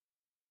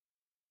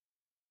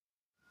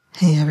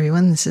Hey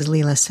everyone, this is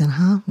Leela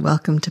Sinha.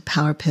 Welcome to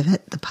Power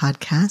Pivot, the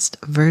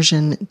podcast,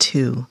 version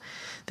 2.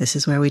 This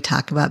is where we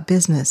talk about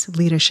business,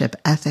 leadership,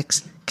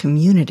 ethics,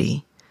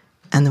 community,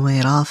 and the way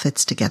it all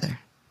fits together.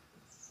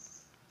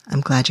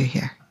 I'm glad you're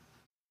here.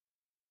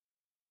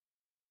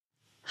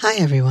 Hi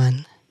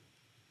everyone.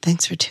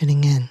 Thanks for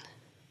tuning in.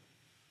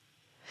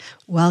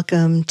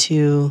 Welcome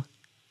to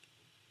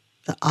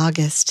the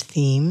August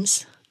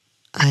themes.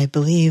 I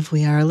believe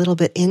we are a little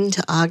bit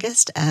into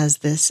August as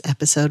this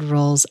episode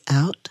rolls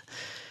out.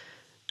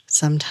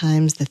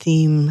 Sometimes the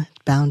theme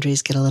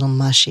boundaries get a little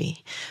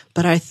mushy,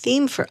 but our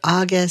theme for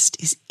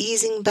August is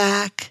easing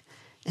back,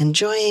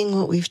 enjoying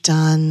what we've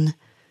done,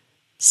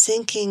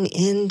 sinking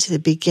into the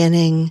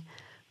beginning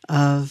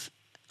of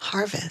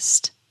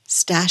harvest,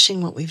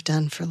 stashing what we've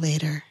done for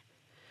later.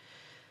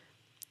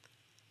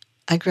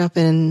 I grew up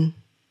in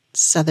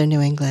southern New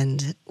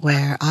England,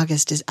 where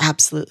August is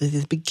absolutely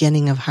the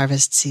beginning of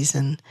harvest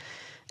season.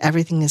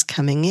 Everything is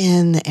coming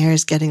in, the air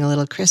is getting a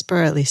little crisper,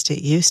 at least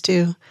it used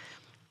to.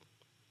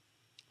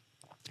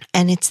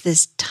 And it's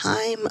this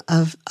time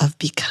of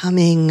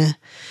becoming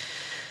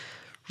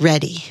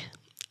ready.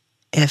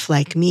 If,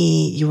 like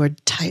me, you were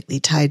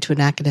tightly tied to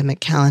an academic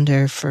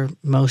calendar for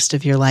most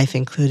of your life,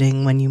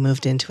 including when you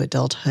moved into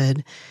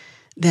adulthood,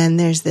 then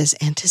there's this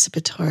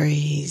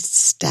anticipatory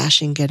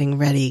stashing, getting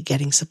ready,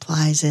 getting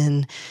supplies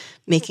in,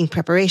 making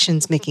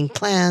preparations, making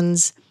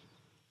plans.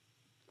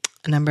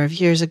 A number of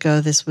years ago,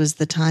 this was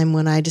the time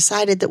when I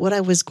decided that what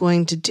I was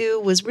going to do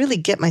was really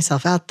get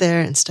myself out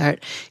there and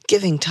start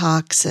giving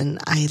talks. And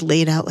I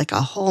laid out like a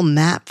whole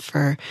map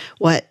for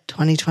what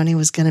 2020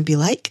 was going to be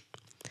like.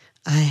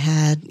 I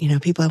had,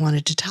 people I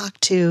wanted to talk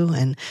to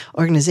and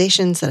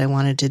organizations that I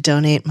wanted to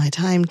donate my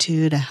time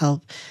to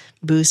help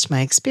boost my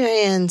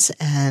experience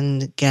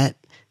and get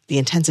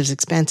the intensives,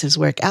 expansives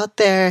work out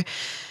there.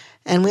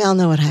 And we all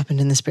know what happened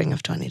in the spring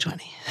of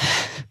 2020.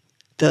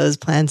 Those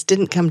plans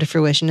didn't come to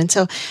fruition. And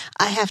so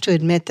I have to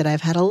admit that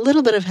I've had a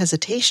little bit of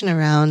hesitation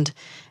around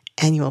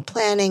annual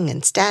planning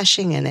and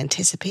stashing and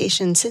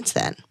anticipation since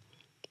then.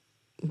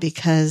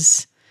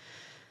 Because,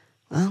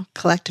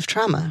 collective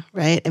trauma,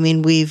 right? I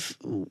mean, we've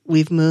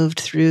moved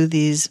through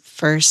these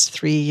first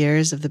 3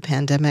 years of the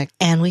pandemic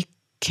and we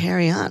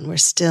carry on. We're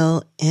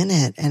still in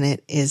it, and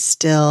it is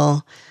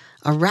still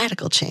a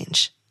radical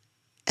change.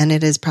 And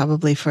it is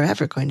probably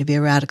forever going to be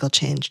a radical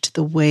change to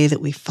the way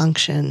that we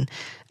function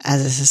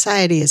as a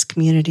society, as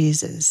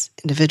communities, as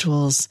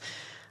individuals,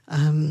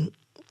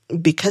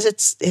 because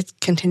it's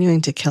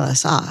continuing to kill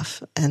us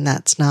off. And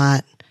that's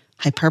not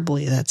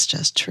hyperbole, that's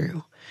just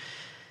true.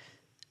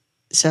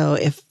 So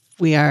if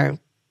we are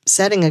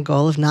setting a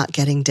goal of not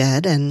getting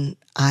dead, and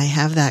I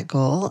have that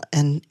goal,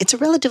 and it's a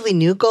relatively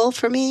new goal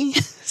for me,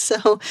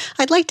 so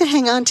I'd like to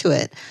hang on to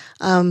it.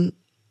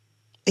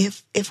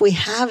 If we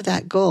have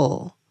that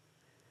goal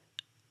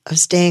of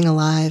staying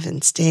alive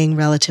and staying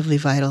relatively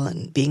vital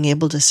and being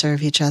able to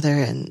serve each other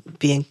and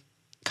be in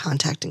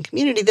contact and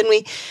community, then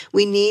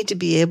we need to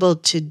be able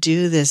to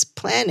do this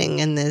planning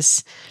and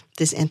this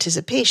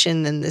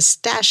anticipation and this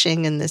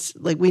stashing and this,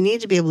 we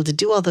need to be able to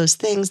do all those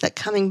things, that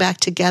coming back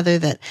together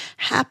that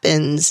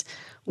happens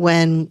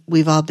when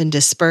we've all been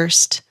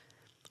dispersed,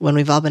 when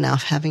we've all been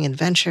out having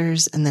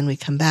adventures, and then we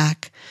come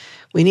back.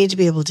 We need to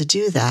be able to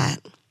do that.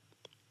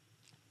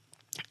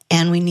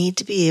 And we need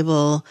to be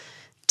able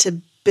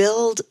to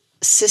build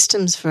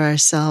systems for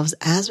ourselves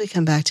as we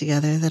come back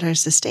together that are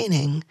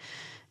sustaining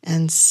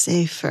and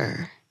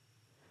safer.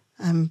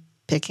 I'm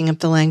picking up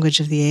the language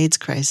of the AIDS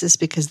crisis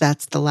because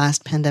that's the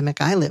last pandemic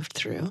I lived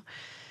through.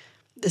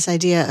 This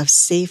idea of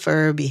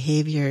safer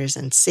behaviors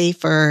and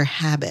safer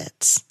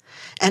habits.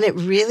 And it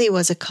really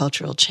was a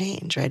cultural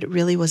change, right? It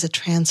really was a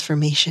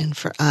transformation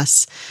for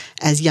us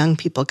as young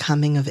people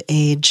coming of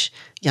age,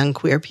 young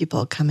queer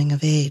people coming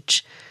of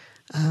age.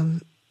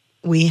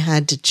 We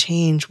had to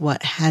change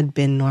what had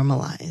been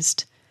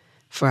normalized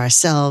for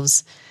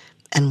ourselves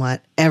and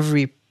what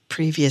every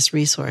previous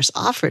resource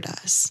offered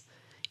us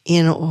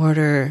in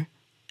order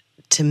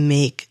to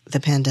make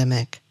the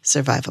pandemic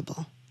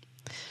survivable.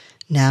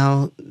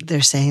 Now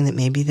they're saying that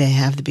maybe they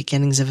have the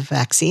beginnings of a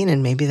vaccine,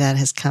 and maybe that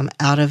has come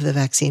out of the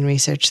vaccine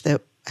research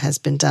that has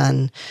been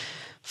done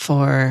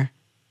for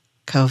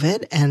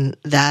COVID, and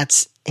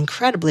that's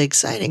incredibly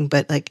exciting.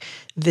 But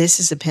this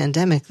is a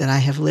pandemic that I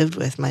have lived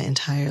with my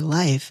entire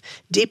life,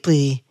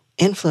 deeply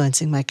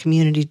influencing my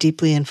community,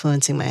 deeply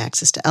influencing my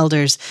access to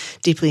elders,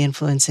 deeply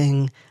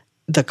influencing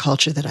the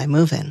culture that I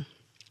move in.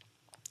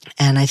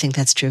 And I think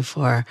that's true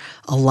for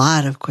a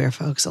lot of queer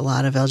folks, a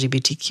lot of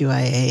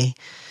LGBTQIA,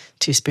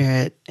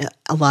 Two-Spirit,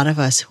 a lot of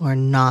us who are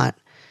not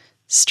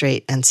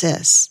straight and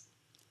cis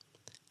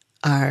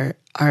are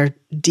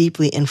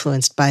deeply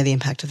influenced by the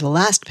impact of the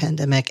last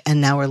pandemic,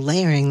 and now we're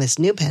layering this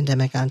new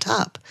pandemic on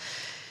top.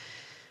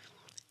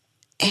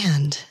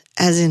 And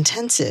as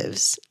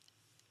intensives,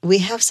 we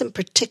have some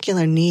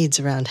particular needs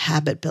around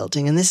habit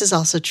building, and this is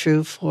also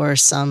true for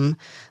some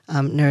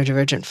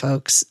neurodivergent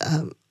folks.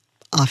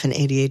 Often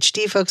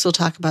ADHD folks will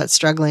talk about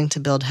struggling to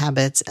build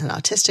habits, and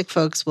autistic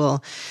folks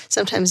will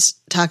sometimes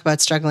talk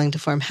about struggling to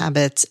form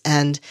habits.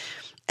 And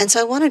And so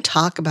I want to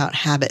talk about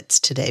habits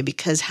today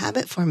because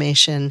habit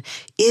formation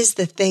is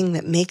the thing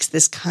that makes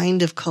this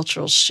kind of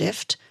cultural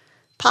shift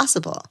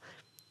possible.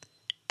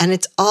 And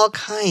it's all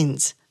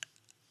kinds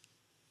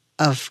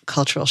of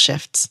cultural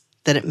shifts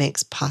that it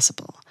makes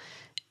possible.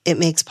 It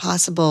makes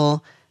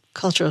possible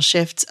cultural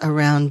shifts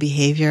around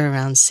behavior,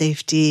 around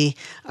safety,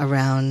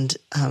 around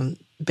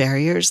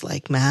barriers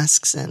like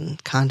masks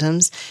and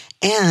condoms,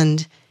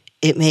 and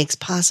it makes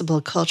possible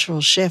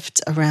cultural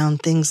shifts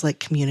around things like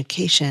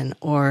communication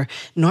or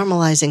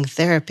normalizing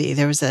therapy.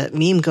 There was a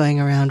meme going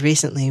around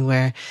recently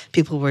where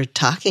people were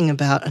talking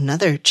about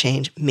another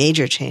change,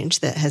 major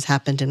change that has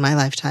happened in my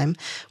lifetime,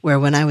 where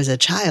when I was a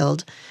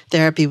child,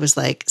 therapy was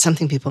like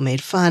something people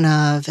made fun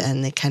of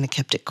and they kind of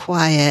kept it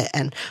quiet,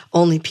 and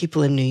only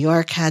people in New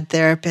York had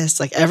therapists.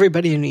 Like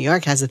everybody in New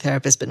York has a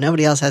therapist, but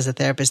nobody else has a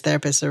therapist.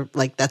 Therapists are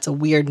like, that's a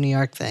weird New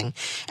York thing.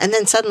 And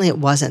then suddenly it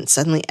wasn't.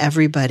 Suddenly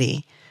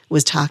everybody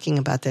was talking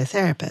about their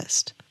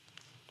therapist.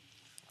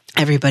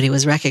 Everybody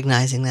was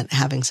recognizing that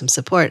having some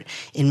support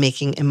in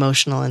making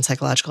emotional and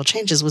psychological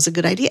changes was a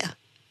good idea.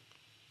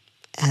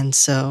 And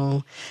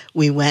so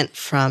we went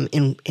from,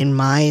 in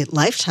my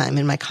lifetime,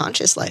 in my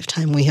conscious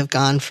lifetime, we have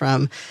gone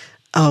from,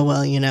 oh,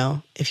 well,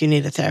 if you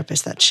need a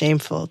therapist, that's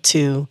shameful,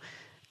 to,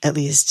 at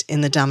least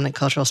in the dominant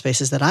cultural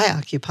spaces that I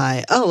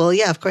occupy, oh, well,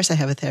 yeah, of course I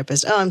have a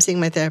therapist. Oh, I'm seeing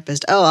my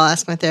therapist. Oh, I'll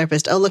ask my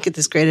therapist. Oh, look at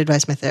this great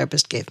advice my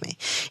therapist gave me.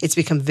 It's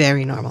become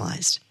very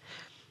normalized.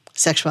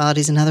 Sexuality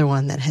is another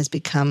one that has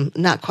become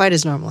not quite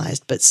as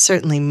normalized, but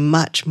certainly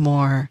much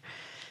more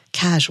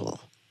casual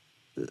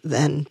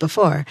than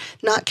before.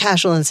 Not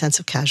casual in the sense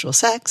of casual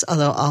sex,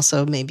 although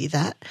also maybe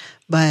that,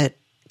 but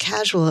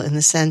casual in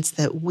the sense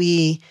that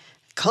we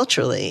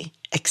culturally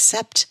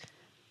accept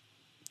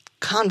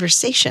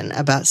conversation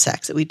about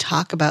sex, that we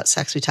talk about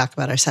sex, we talk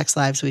about our sex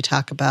lives, we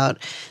talk about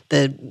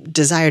the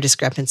desire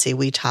discrepancy,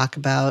 we talk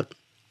about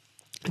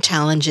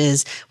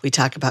challenges, we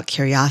talk about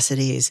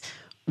curiosities.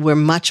 We're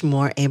much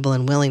more able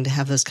and willing to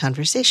have those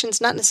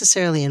conversations, not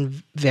necessarily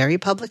in very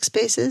public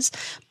spaces,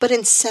 but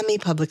in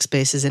semi-public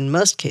spaces in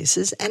most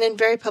cases, and in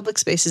very public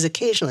spaces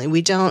occasionally.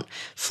 We don't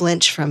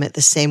flinch from it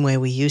the same way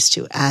we used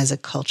to as a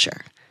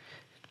culture.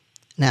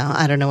 Now,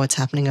 I don't know what's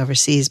happening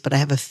overseas, but I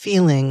have a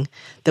feeling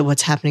that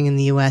what's happening in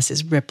the U.S.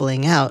 is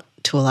rippling out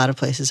to a lot of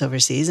places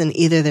overseas, and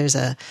either there's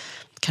a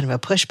kind of a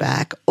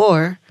pushback,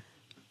 or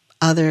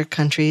other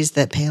countries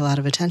that pay a lot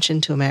of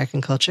attention to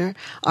American culture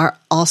are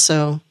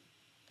also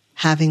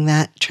having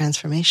that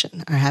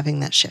transformation or having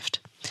that shift.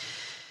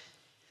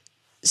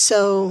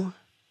 So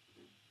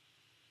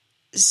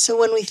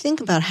when we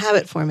think about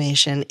habit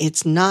formation,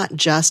 it's not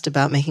just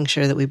about making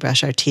sure that we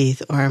brush our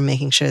teeth or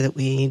making sure that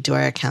we do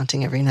our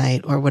accounting every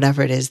night or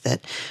whatever it is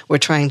that we're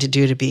trying to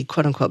do to be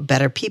quote unquote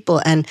better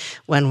people. And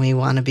when we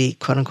want to be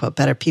quote unquote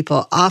better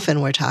people, often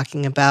we're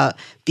talking about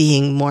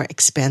being more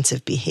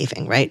expansive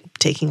behaving, right?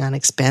 Taking on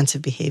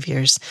expansive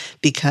behaviors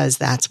because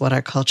that's what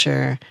our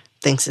culture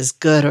thinks is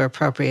good or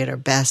appropriate or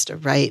best or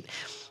right.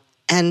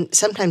 And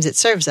sometimes it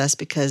serves us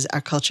because our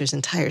culture's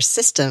entire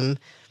system,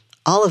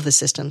 all of the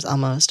systems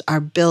almost, are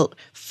built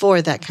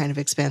for that kind of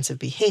expansive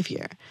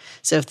behavior.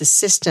 So if the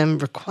system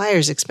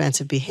requires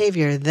expansive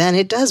behavior, then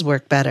it does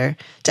work better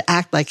to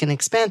act like an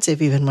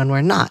expansive even when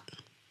we're not.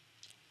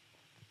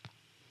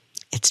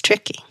 It's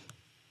tricky.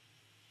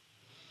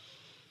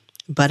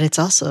 But it's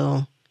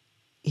also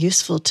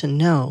useful to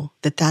know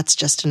that that's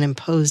just an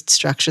imposed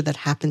structure that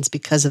happens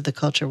because of the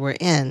culture we're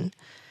in,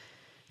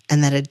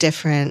 and that a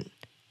different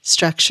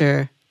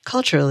structure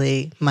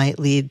culturally might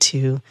lead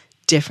to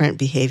different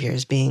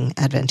behaviors being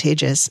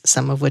advantageous,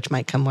 some of which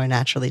might come more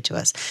naturally to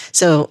us.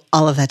 So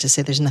all of that to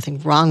say there's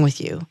nothing wrong with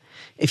you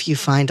if you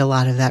find a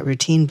lot of that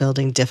routine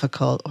building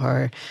difficult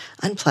or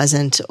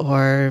unpleasant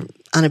or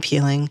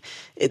unappealing.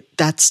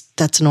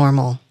 That's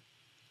normal.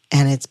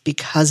 And it's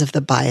because of the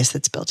bias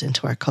that's built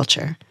into our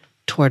culture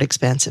toward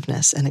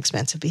expansiveness and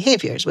expansive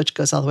behaviors, which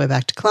goes all the way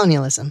back to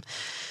colonialism.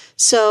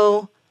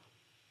 So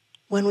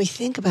when we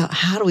think about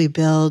how do we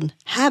build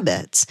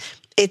habits,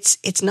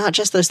 it's not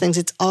just those things.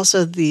 It's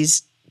also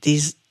these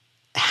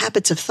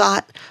habits of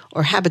thought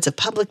or habits of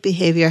public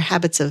behavior,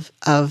 habits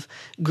of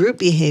group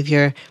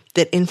behavior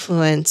that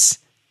influence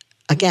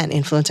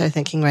our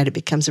thinking, right? It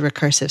becomes a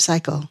recursive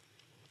cycle,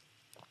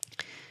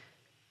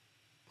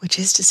 which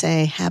is to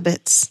say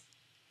habits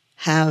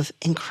have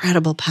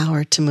incredible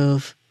power to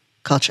move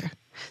culture.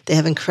 They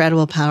have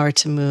incredible power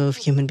to move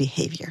human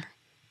behavior,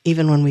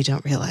 even when we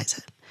don't realize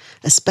it,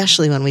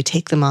 especially when we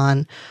take them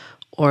on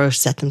or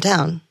set them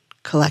down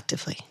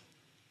collectively.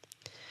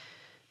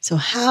 So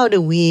how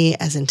do we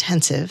as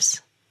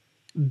intensives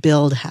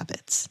build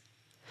habits?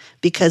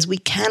 Because we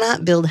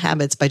cannot build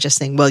habits by just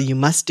saying, well, you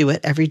must do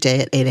it every day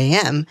at 8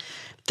 a.m.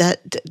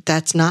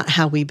 That's not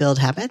how we build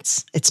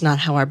habits. It's not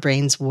how our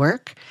brains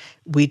work.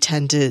 We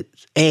tend to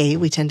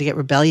get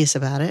rebellious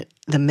about it.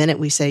 The minute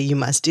we say, you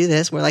must do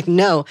this, we're like,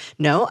 no,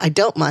 I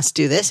don't must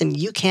do this, and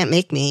you can't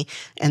make me.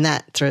 And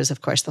that throws,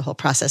 of course, the whole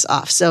process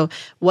off. So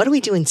what do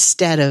we do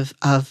instead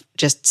of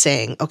just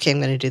saying, okay, I'm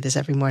going to do this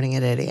every morning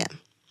at 8 a.m.?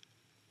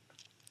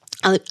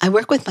 I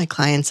work with my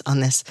clients on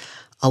this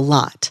a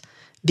lot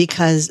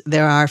because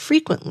there are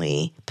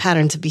frequently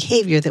patterns of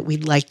behavior that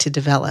we'd like to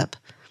develop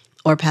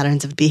or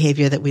patterns of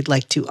behavior that we'd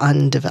like to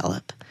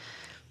undevelop.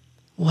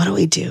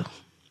 What do?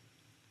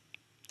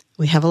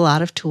 We have a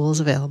lot of tools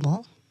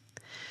available.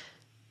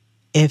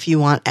 If you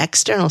want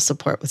external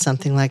support with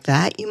something like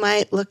that, you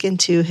might look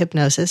into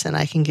hypnosis, and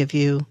I can give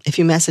you, if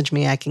you message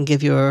me, I can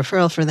give you a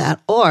referral for that.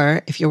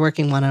 Or if you're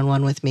working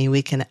one-on-one with me,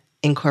 we can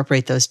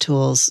incorporate those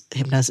tools,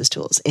 hypnosis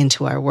tools,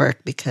 into our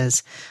work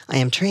because I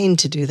am trained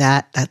to do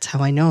that. That's how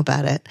I know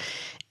about it.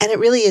 And it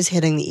really is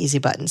hitting the easy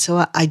button.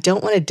 So I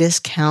don't want to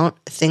discount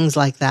things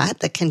like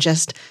that can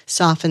just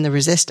soften the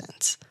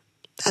resistance.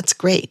 That's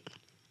great.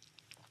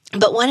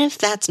 But what if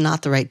that's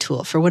not the right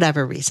tool for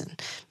whatever reason?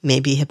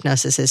 Maybe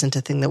hypnosis isn't a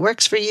thing that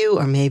works for you,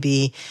 or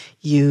maybe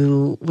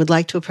you would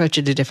like to approach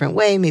it a different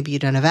way. Maybe you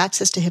don't have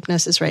access to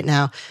hypnosis right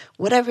now.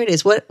 Whatever it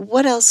is, what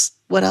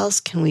else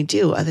can we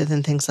do other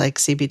than things like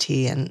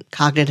CBT and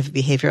cognitive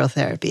behavioral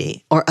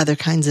therapy or other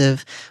kinds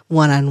of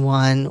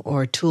one-on-one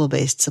or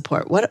tool-based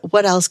support?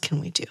 What else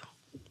can we do?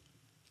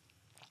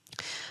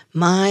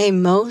 My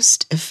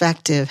most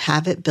effective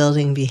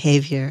habit-building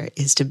behavior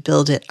is to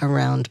build it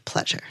around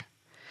pleasure.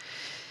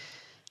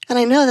 And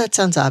I know that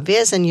sounds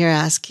obvious, and you're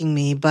asking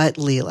me, but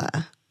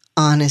Leela,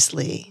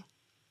 honestly,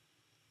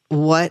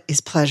 what is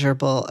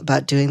pleasurable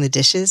about doing the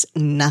dishes?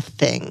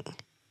 Nothing.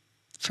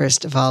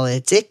 First of all,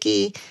 it's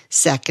icky.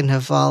 Second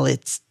of all,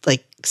 it's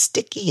like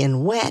sticky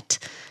and wet.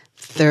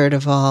 Third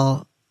of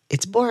all,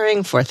 it's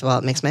boring. Fourth of all,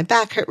 it makes my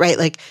back hurt,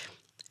 right?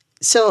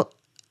 So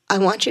I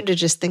want you to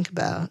just think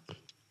about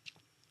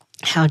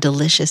how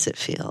delicious it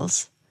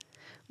feels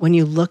when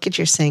you look at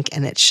your sink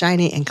and it's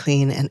shiny and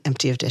clean and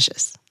empty of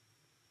dishes.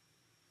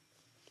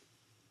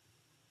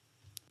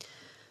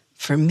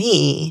 For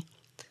me,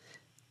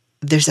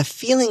 there's a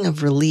feeling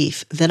of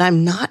relief that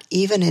I'm not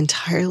even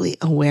entirely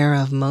aware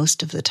of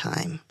most of the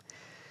time.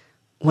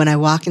 When I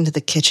walk into the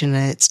kitchen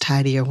and it's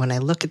tidy, or when I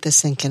look at the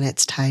sink and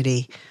it's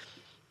tidy,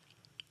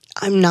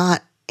 I'm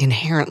not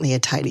inherently a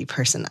tidy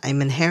person.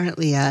 I'm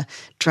inherently a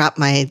drop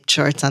my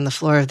shorts on the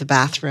floor of the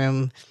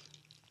bathroom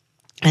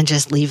and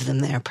just leave them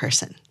there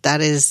person. That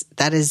is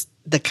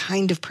the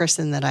kind of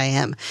person that I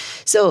am.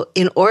 So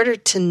in order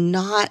to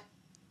not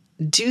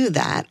do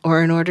that,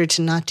 or in order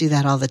to not do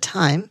that all the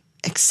time,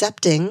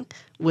 accepting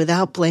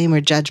without blame or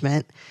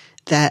judgment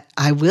that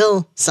I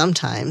will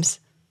sometimes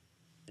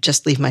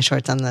just leave my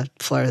shorts on the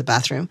floor of the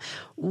bathroom,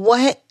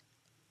 what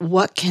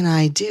can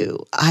I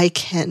do? I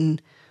can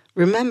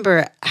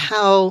remember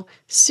how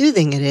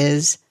soothing it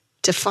is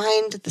to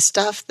find the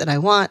stuff that I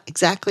want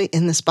exactly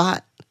in the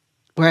spot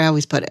where I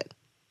always put it.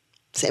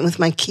 Same with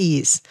my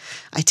keys.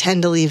 I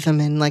tend to leave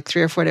them in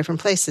 3 or 4 different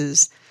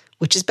places,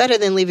 which is better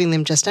than leaving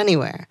them just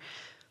anywhere.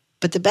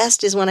 But the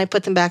best is when I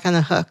put them back on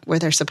the hook where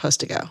they're supposed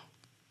to go.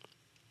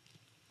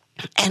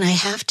 And I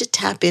have to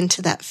tap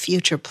into that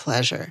future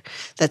pleasure,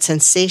 that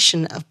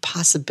sensation of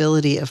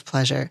possibility of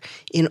pleasure,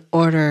 in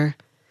order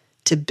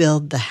to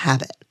build the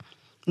habit.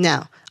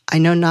 Now, I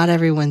know not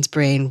everyone's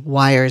brain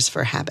wires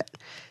for habit.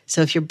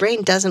 So if your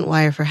brain doesn't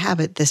wire for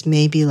habit, this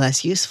may be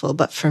less useful.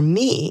 But for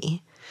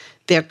me,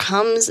 there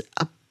comes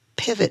a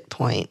pivot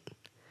point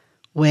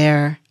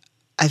where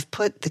I've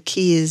put the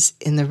keys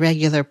in the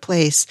regular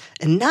place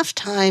enough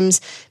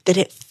times that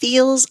it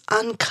feels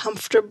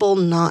uncomfortable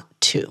not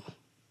to.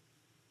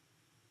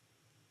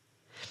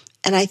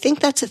 And I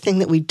think that's a thing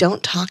that we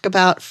don't talk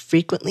about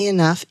frequently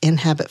enough in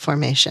habit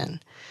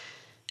formation.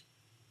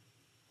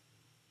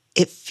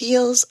 It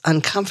feels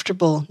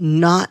uncomfortable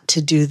not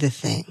to do the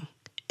thing.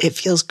 It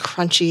feels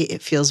crunchy.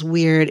 It feels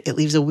weird. It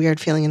leaves a weird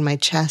feeling in my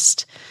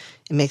chest.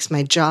 It makes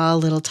my jaw a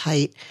little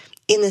tight,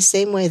 in the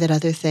same way that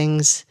other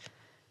things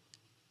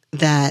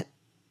that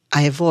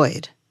I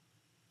avoid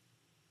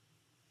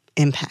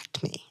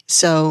impact me.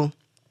 So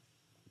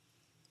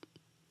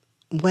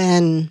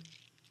when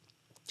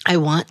I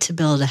want to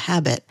build a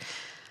habit,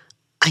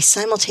 I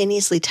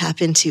simultaneously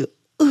tap into,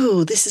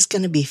 ooh, this is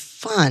going to be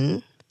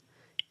fun,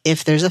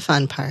 if there's a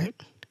fun part.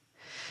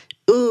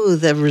 Ooh,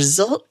 the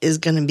result is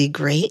going to be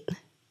great,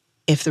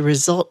 if the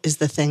result is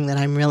the thing that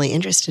I'm really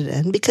interested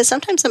in. Because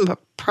sometimes I'm a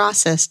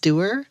process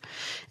doer,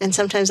 and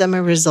sometimes I'm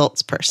a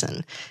results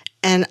person.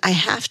 And I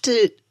have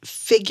to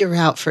figure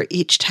out for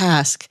each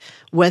task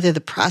whether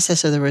the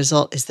process or the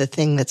result is the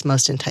thing that's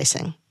most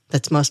enticing,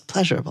 that's most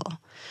pleasurable,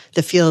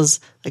 that feels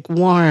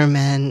warm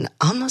and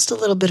almost a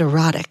little bit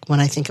erotic when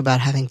I think about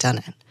having done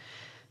it.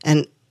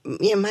 And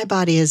my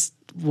body is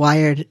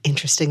wired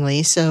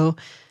interestingly, so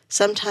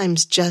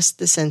sometimes just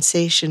the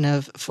sensation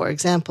of, for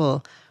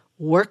example,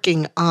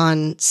 working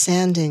on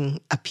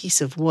sanding a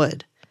piece of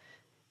wood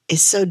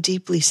is so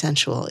deeply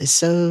sensual, is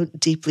so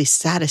deeply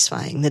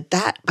satisfying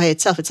that by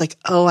itself, it's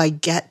oh, I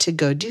get to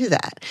go do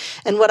that.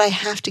 And what I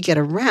have to get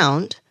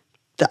around,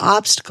 the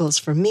obstacles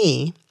for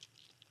me,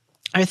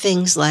 are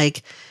things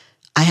like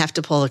I have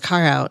to pull the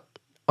car out,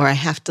 or I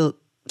have to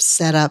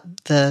set up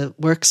the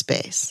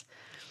workspace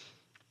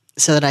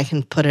so that I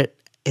can put it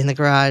in the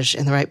garage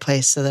in the right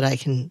place so that I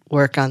can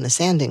work on the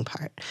sanding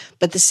part.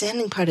 But the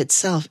sanding part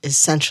itself is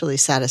sensually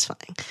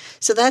satisfying.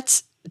 So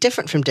that's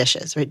different from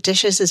dishes, right?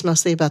 Dishes is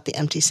mostly about the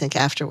empty sink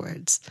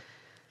afterwards.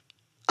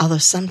 Although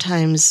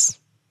sometimes,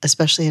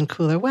 especially in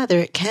cooler weather,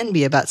 it can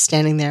be about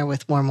standing there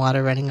with warm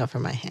water running over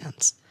my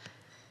hands.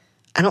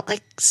 I don't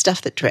like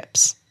stuff that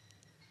drips.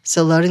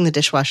 So loading the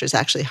dishwasher is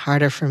actually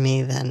harder for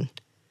me than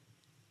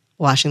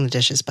washing the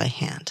dishes by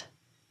hand.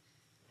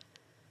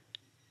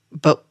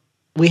 But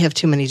we have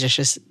too many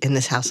dishes in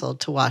this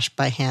household to wash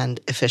by hand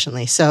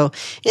efficiently. So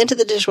into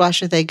the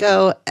dishwasher they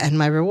go, and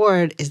my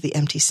reward is the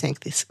empty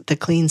sink, the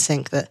clean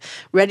sink, the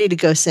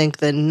ready-to-go sink,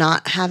 the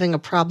not having a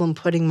problem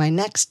putting my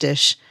next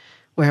dish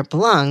where it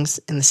belongs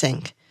in the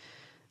sink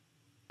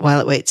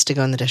while it waits to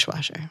go in the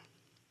dishwasher.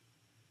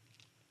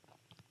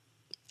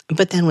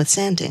 But then with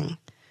sanding,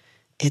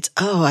 it's,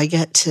 I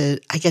get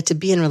to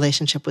be in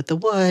relationship with the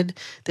wood.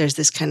 There's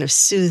this kind of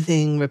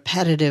soothing,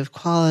 repetitive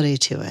quality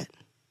to it.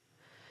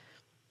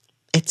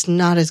 It's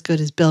not as good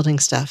as building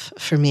stuff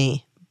for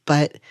me,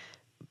 but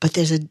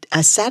there's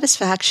a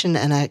satisfaction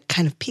and a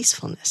kind of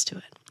peacefulness to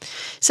it.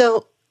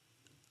 So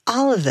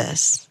all of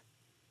this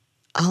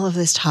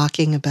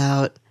talking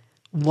about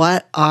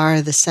what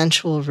are the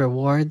sensual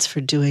rewards for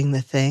doing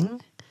the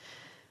thing,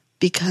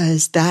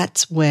 because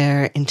that's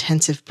where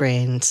intensive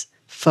brains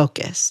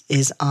focus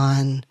is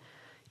on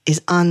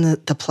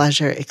the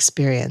pleasure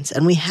experience.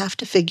 And we have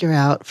to figure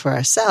out for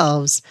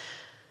ourselves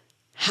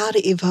how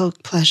to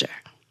evoke pleasure.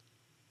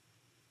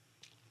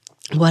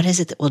 What is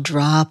it that will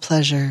draw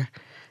pleasure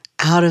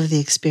out of the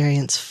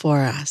experience for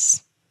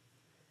us?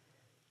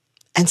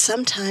 And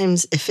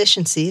sometimes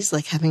efficiencies,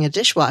 like having a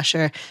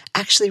dishwasher,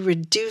 actually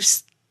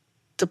reduce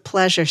the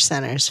pleasure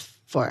centers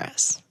for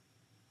us.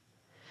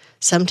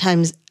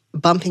 Sometimes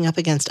bumping up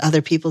against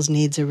other people's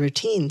needs or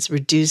routines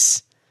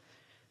reduces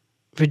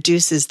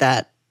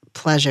that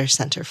pleasure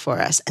center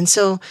for us. And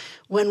so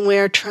when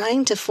we're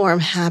trying to form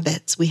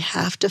habits, we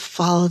have to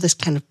follow this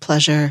kind of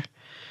pleasure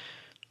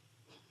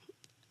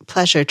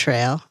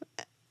trail,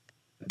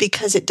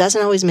 because it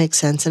doesn't always make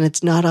sense, and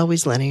it's not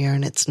always linear,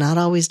 and it's not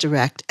always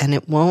direct, and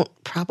it won't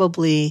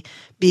probably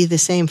be the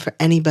same for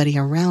anybody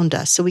around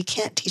us. So we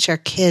can't teach our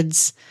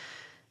kids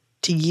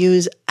to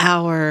use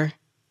our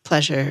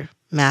pleasure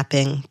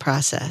mapping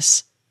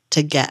process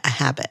to get a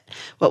habit.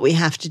 What we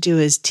have to do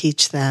is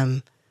teach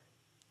them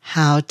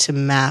how to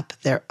map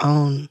their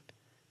own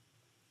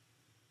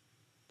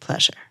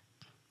pleasure.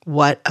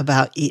 What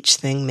about each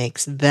thing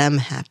makes them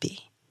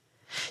happy?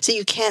 So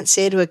you can't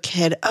say to a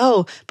kid,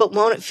 but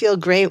won't it feel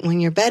great when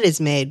your bed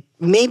is made?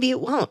 Maybe it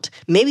won't.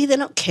 Maybe they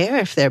don't care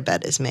if their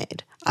bed is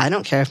made. I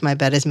don't care if my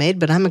bed is made,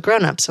 but I'm a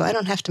grown-up, so I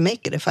don't have to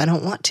make it if I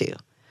don't want to.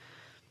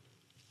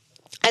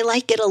 I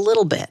like it a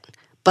little bit,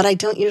 but I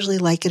don't usually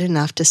like it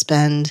enough to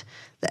spend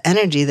the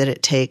energy that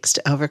it takes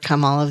to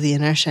overcome all of the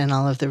inertia and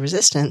all of the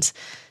resistance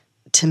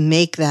to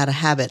make that a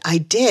habit. I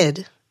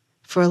did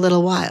for a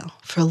little while.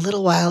 For a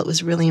little while, it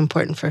was really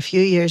important. For a few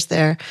years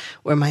there,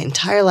 where my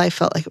entire life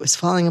felt like it was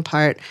falling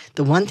apart,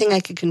 the one thing I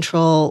could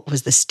control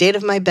was the state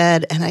of my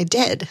bed, and I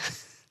did.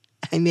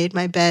 I made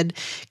my bed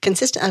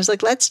consistent. I was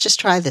like, let's just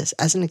try this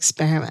as an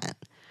experiment.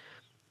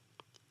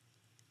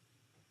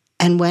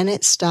 And when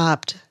it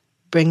stopped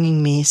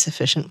bringing me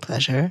sufficient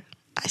pleasure,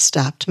 I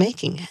stopped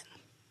making it.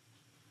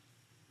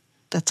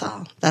 That's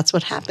all. That's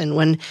what happened.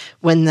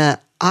 When the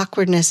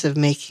awkwardness of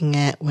making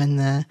it, when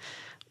the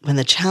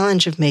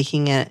challenge of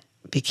making it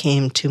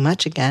became too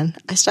much again,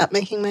 I stopped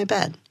making my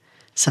bed.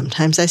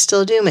 Sometimes I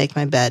still do make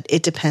my bed.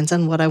 It depends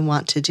on what I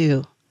want to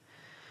do.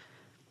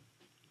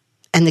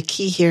 And the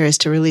key here is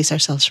to release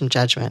ourselves from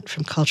judgment,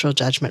 from cultural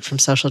judgment, from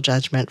social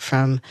judgment,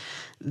 from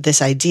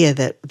this idea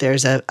that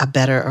there's a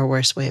better or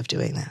worse way of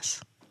doing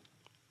this.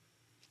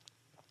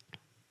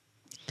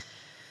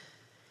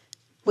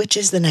 Which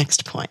is the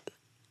next point,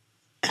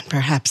 and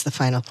perhaps the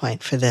final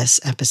point for this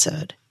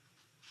episode.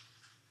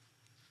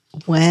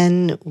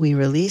 When we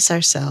release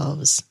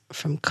ourselves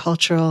from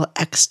cultural,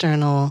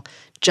 external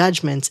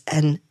judgments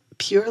and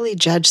purely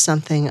judge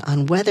something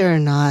on whether or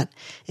not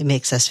it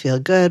makes us feel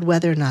good,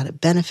 whether or not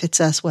it benefits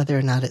us, whether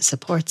or not it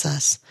supports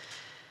us,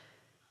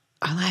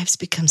 our lives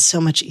become so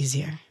much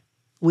easier.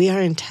 We are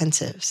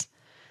intensives.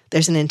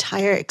 There's an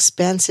entire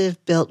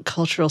expansive built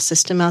cultural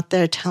system out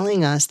there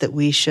telling us that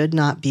we should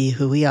not be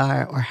who we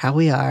are or how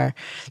we are,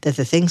 that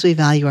the things we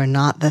value are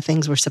not the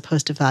things we're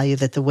supposed to value,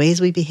 that the ways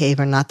we behave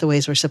are not the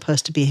ways we're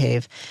supposed to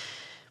behave.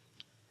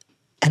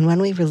 And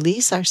when we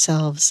release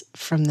ourselves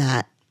from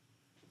that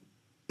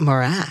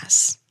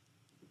morass,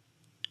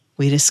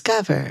 we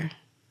discover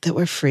that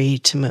we're free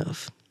to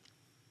move.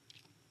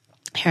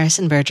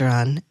 Harrison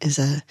Bergeron is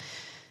a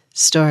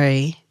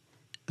story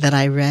that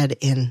I read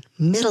in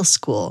middle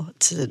school.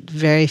 It's a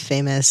very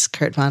famous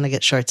Kurt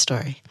Vonnegut short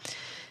story.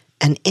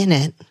 And in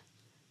it,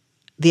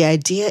 the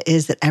idea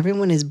is that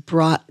everyone is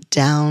brought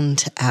down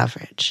to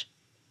average.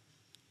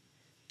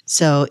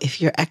 So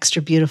if you're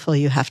extra beautiful,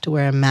 you have to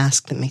wear a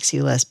mask that makes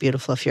you less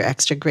beautiful. If you're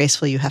extra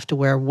graceful, you have to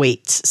wear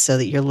weights so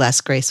that you're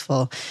less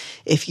graceful.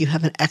 If you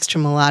have an extra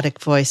melodic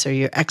voice or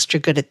you're extra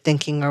good at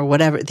thinking or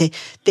whatever, they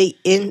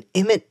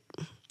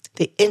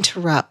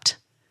interrupt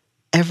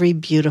every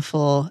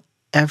beautiful,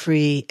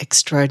 every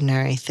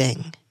extraordinary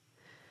thing.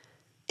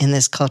 in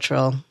this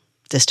cultural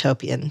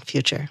dystopian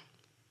future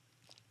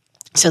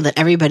so that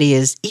everybody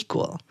is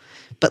equal,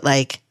 but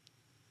like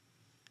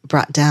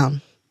brought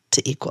down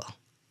to equal.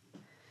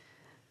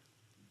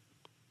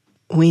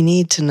 We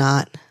need to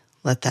not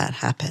let that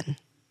happen,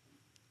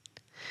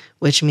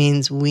 which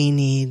means we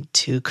need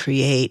to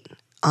create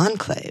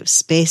enclaves,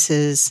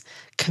 spaces,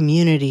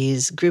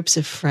 communities, groups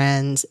of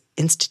friends,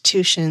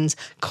 institutions,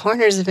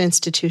 corners of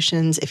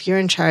institutions. If you're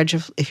in charge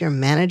of, if you're a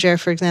manager,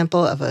 for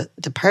example, of a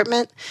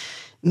department,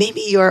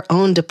 maybe your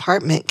own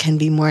department can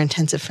be more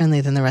intensive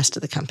friendly than the rest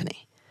of the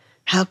company.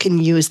 How can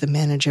you as the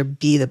manager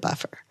be the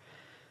buffer?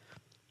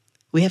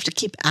 We have to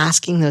keep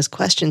asking those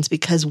questions,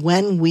 because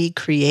when we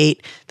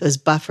create those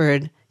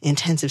buffered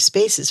intensive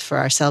spaces for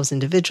ourselves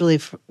individually,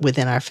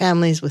 within our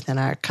families, within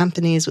our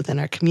companies, within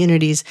our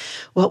communities,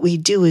 what we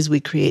do is we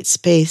create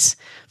space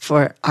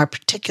for our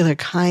particular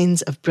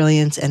kinds of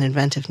brilliance and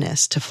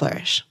inventiveness to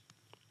flourish.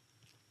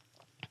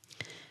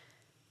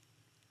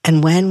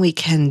 And when we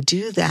can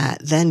do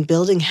that, then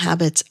building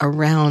habits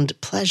around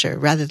pleasure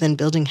rather than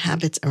building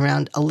habits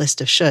around a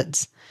list of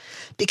shoulds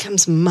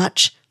becomes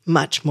much,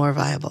 much more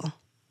viable.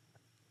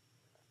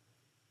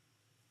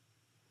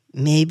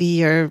 Maybe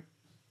your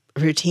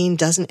routine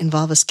doesn't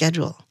involve a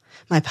schedule.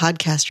 My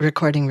podcast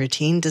recording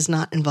routine does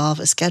not involve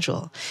a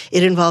schedule.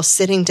 It involves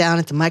sitting down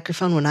at the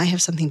microphone when I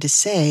have something to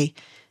say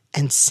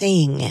and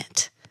saying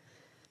it.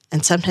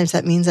 And sometimes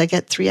that means I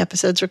get 3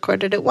 episodes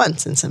recorded at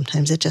once, and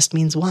sometimes it just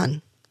means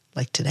 1,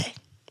 like today.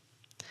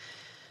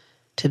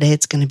 Today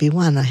it's going to be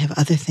 1. I have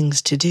other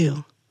things to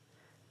do.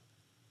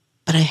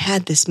 But I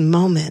had this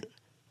moment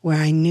where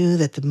I knew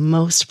that the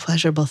most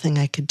pleasurable thing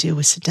I could do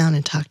was sit down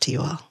and talk to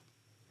you all.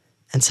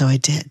 And so I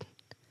did.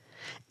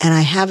 And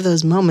I have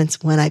those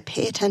moments when I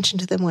pay attention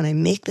to them, when I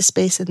make the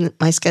space in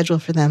my schedule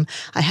for them.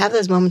 I have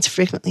those moments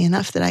frequently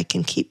enough that I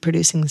can keep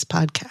producing this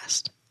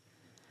podcast.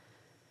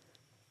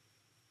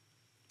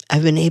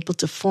 I've been able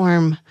to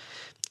form,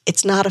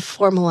 it's not a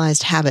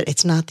formalized habit.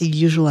 It's not the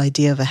usual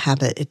idea of a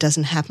habit. It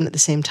doesn't happen at the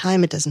same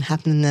time. It doesn't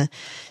happen in the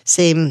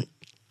same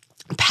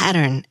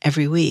pattern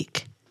every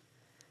week.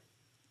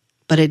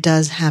 But it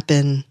does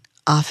happen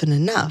often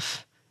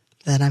enough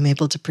that I'm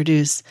able to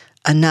produce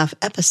enough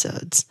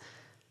episodes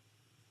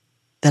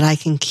that I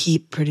can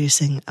keep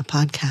producing a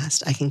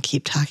podcast. I can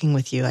keep talking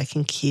with you. I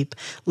can keep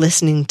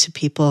listening to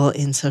people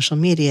in social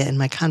media, in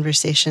my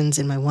conversations,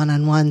 in my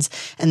one-on-ones,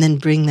 and then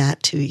bring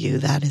that to you.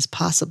 That is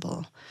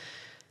possible.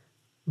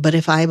 But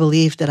if I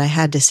believed that I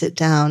had to sit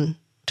down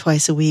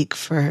twice a week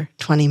for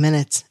 20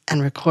 minutes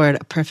and record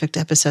a perfect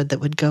episode that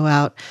would go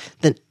out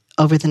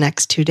over the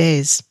next 2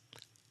 days,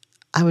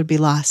 I would be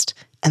lost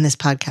and this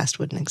podcast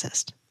wouldn't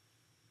exist.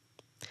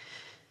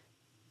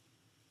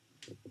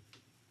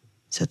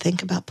 So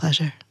think about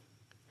pleasure.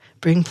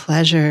 Bring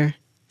pleasure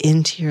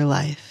into your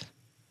life.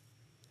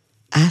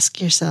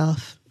 Ask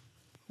yourself,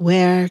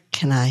 where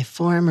can I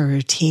form a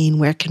routine?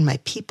 Where can my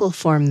people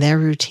form their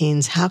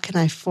routines? How can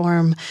I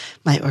form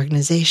my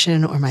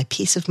organization or my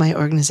piece of my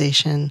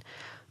organization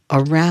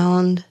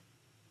around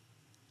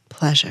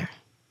pleasure,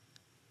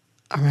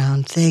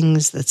 around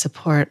things that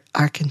support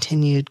our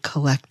continued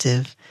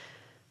collective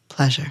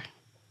pleasure?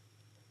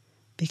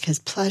 Because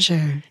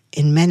pleasure,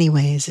 in many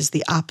ways, is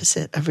the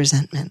opposite of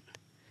resentment.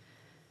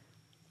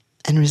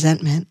 And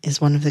resentment is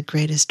one of the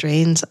greatest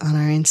drains on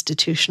our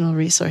institutional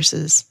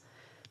resources,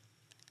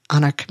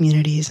 on our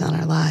communities, on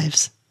our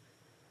lives.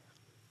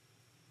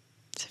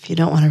 So if you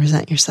don't want to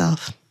resent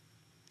yourself,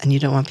 and you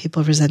don't want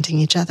people resenting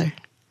each other,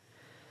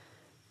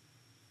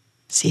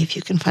 see if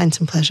you can find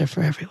some pleasure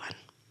for everyone.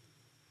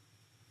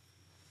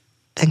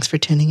 Thanks for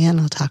tuning in.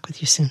 I'll talk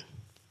with you soon.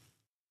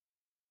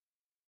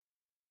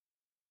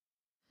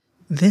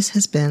 This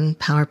has been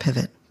Power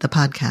Pivot, the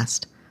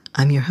podcast.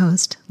 I'm your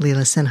host,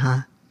 Leela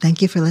Sinha. Thank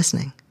you for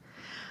listening.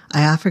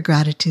 I offer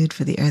gratitude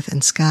for the earth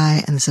and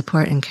sky and the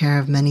support and care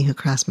of many who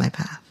cross my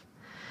path.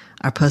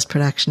 Our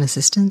post-production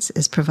assistance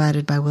is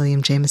provided by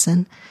William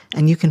Jameson,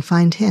 and you can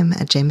find him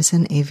at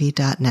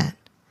jamesonav.net.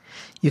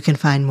 You can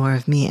find more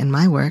of me and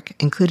my work,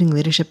 including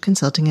leadership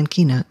consulting and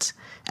keynotes,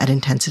 at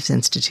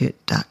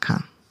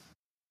intensivesinstitute.com.